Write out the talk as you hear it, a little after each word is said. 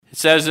It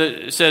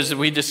says that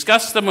we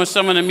discuss them with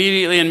someone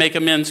immediately and make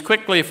amends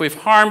quickly if we've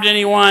harmed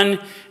anyone,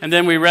 and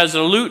then we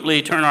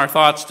resolutely turn our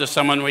thoughts to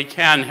someone we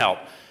can help.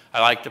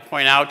 I like to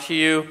point out to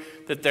you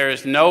that there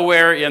is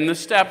nowhere in the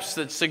steps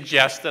that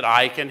suggests that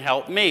I can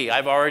help me.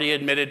 I've already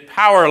admitted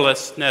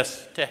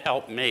powerlessness to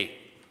help me.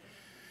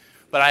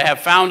 But I have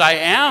found I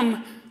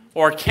am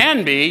or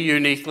can be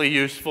uniquely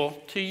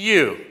useful to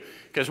you.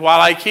 Because while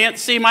I can't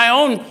see my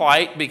own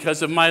plight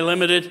because of my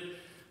limited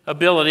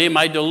ability,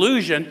 my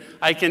delusion,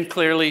 I can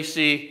clearly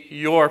see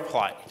your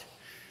plight.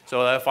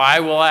 So if I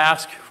will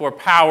ask for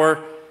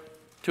power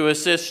to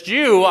assist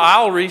you,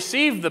 I'll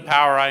receive the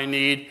power I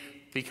need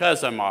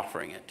because I'm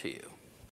offering it to you.